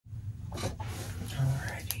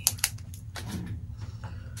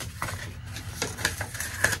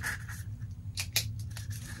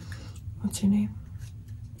What's your name?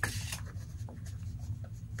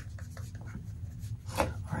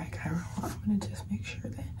 Alright, Kairo, I'm gonna just make sure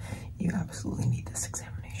that you absolutely need this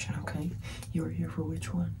examination, okay? You were here for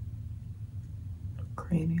which one?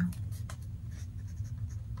 Cranial?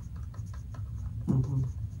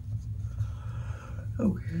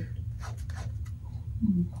 Okay.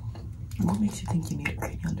 What makes you think you need a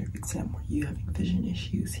cranial nerve exam? Were you having vision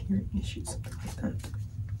issues, hearing issues, something like that?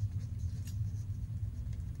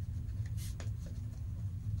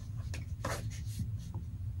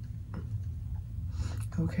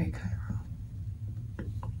 Okay, Kairo.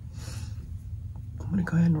 I'm gonna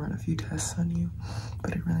go ahead and run a few tests on you,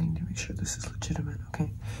 but I really need to make sure this is legitimate,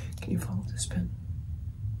 okay? Can you follow this pen?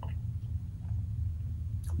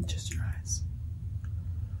 With just your eyes.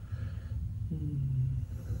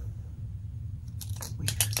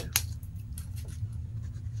 Weird.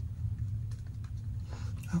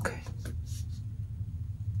 Okay.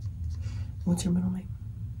 What's your middle name?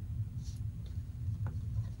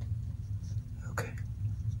 Okay.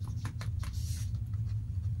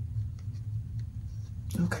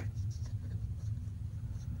 Okay.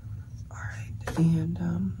 Alright, and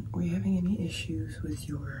were you having any issues with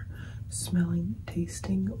your smelling,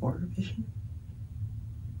 tasting, or vision?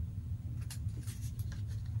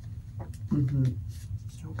 Okay.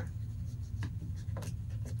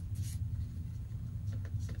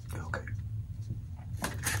 Okay.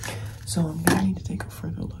 So I'm gonna need to take a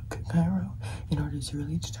further look, Kairo, in order to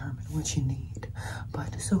really determine what you need.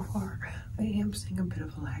 But so far, I am seeing a bit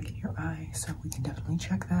of a lag in your eye, so we can definitely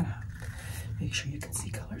check that out. Make sure you can see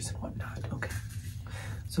colors and whatnot. Okay.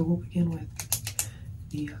 So we'll begin with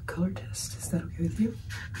the color test. Is that okay with you?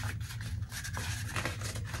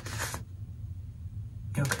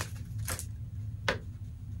 Okay.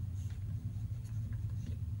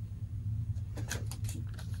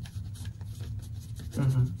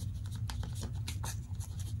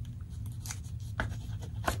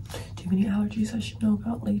 Do you have any allergies I should know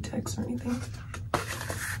about, latex or anything?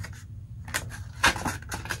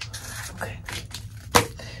 Okay.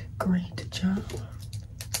 Great job.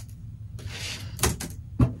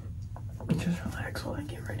 Just relax while I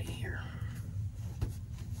get ready here.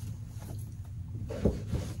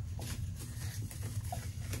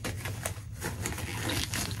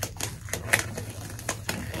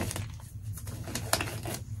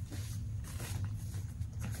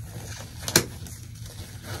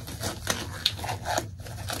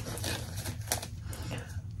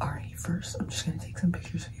 Alrighty, first I'm just gonna take some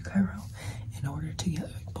pictures of you, Kairo, in order to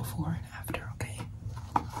get like before and after, okay?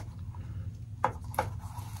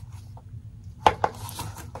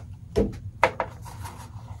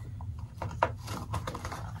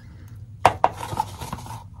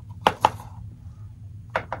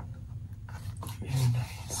 Very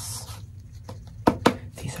nice.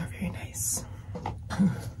 These are very nice.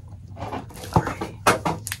 Alrighty.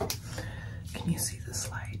 Can you see this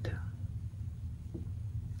light?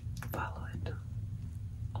 Follow it.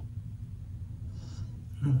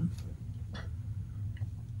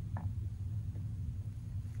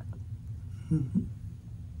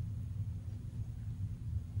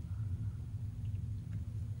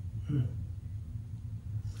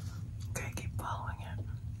 Okay, keep following it.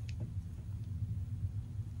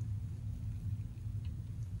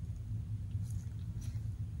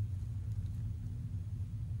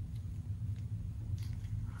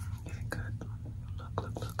 Okay, good. Look.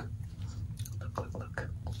 Look.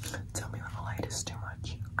 Tell me when the light is too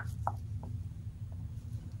much.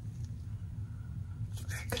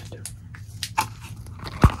 Very good.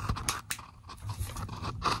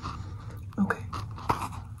 Okay.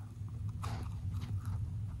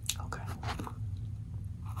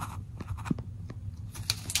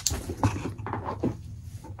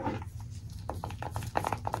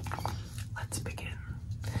 Let's begin.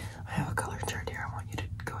 I have a color chart here. I want you to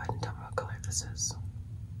go ahead and tell me what color this is.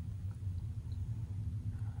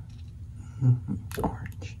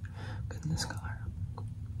 Orange. Good in this color.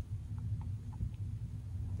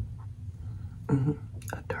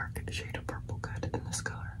 A dark shade of purple. Good in this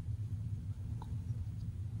color.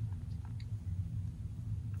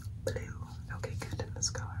 Blue. Okay, good in this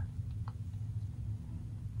color.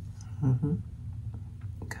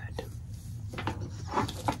 Good.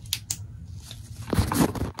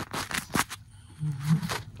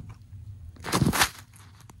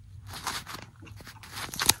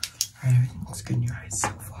 Alright, everything looks good in your eyes so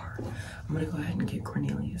far. I'm gonna go ahead and get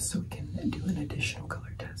Cornelius so we can do an additional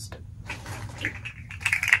color test.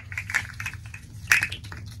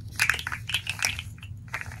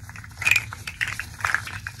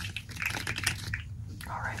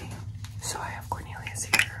 Alrighty, so I have Cornelius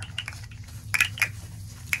here.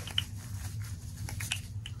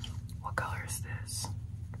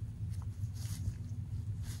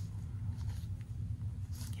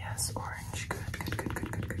 Yes, orange. Good, good, good,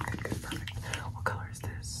 good, good, good, good, good. Perfect. What color is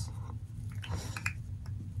this?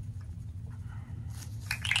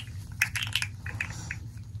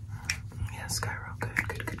 Yes, Kairo. Good,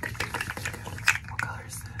 good, good, good, good, good, good, good. What color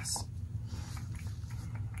is this?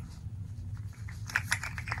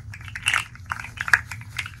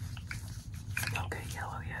 Okay,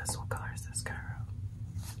 yellow. Yes. What color is this, Kairo?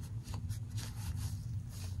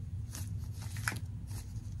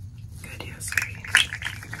 Good. Yes, green.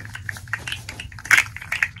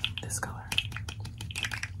 This color.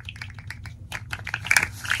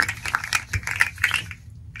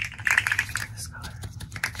 This color.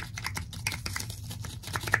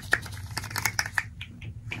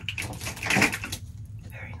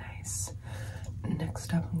 Very nice.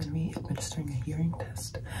 Next up, I'm going to be administering a hearing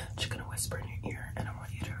test. I'm just going to whisper in your ear, and I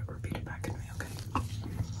want you to repeat it back to me, okay?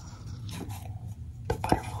 The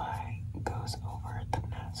butterfly goes over the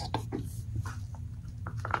nest.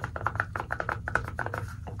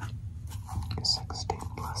 16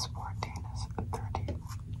 plus 14 is 30.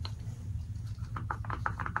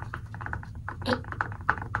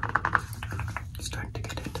 Start to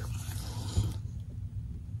get it.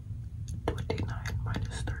 29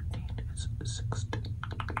 minus 13 is 16.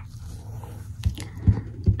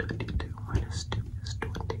 22 minus 2 is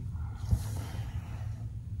 20.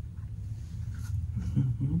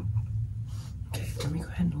 Okay, let me go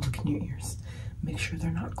ahead and look in your ears. Make sure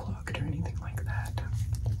they're not clogged or anything like that.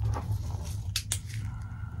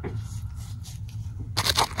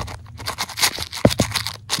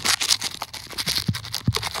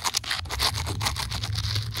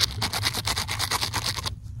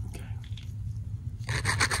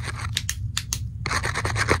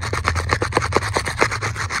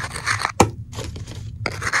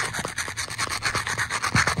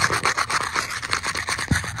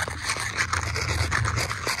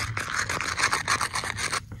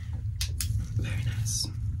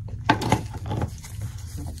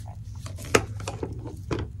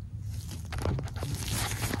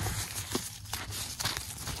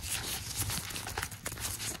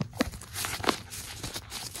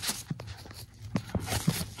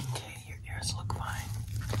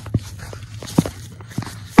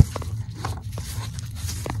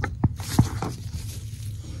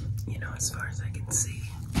 As far as I can see.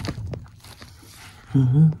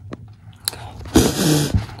 Okay.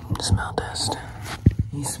 Smell test.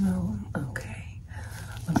 You smell okay.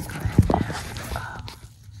 Let me go ahead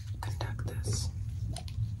and conduct this.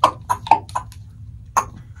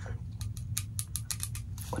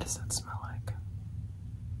 What does that smell like?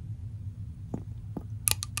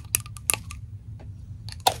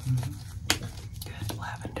 Good.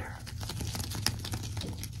 Lavender.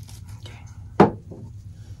 Okay.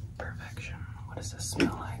 Perfection. What does this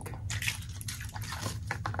smell like?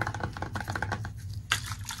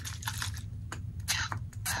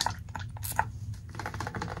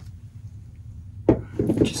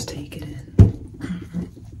 Just take it in.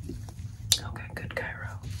 Okay, good,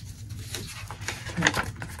 Kairo.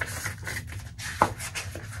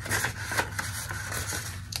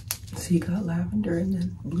 So you got lavender and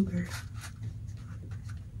then blueberry.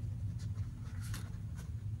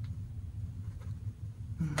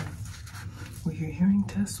 Well, your hearing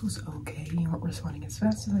test was okay. You weren't responding as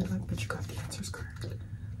fast as I'd like, but you got the answers correct.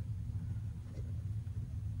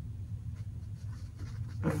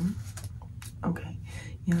 Okay.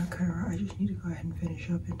 Yeah, Kairo, I just need to go ahead and finish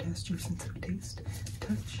up and test your sense of taste,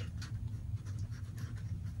 touch.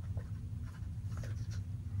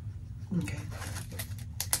 Okay.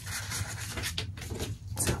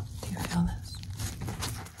 So, do you feel this?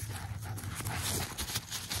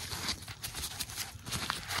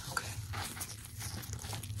 Okay.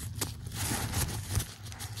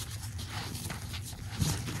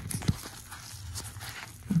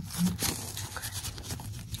 Okay.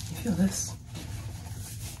 You feel this?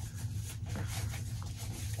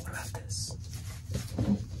 What about this?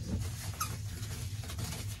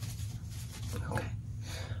 Okay.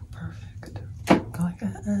 Perfect. Go like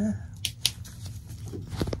that.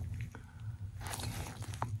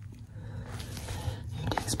 Your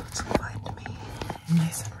taste buds look fine to me.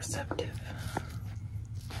 Nice and receptive.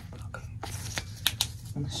 Okay.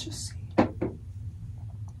 Let's just see.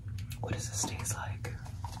 What does this taste like?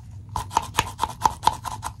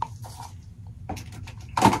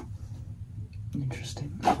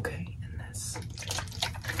 Interesting. Okay, and this.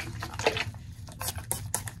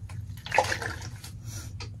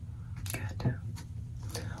 Good.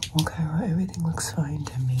 Well, Kairo, everything looks fine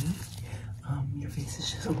to me. Your face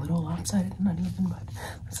is just a little lopsided and uneven, but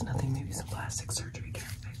that's nothing. Maybe some plastic surgery can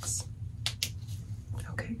fix.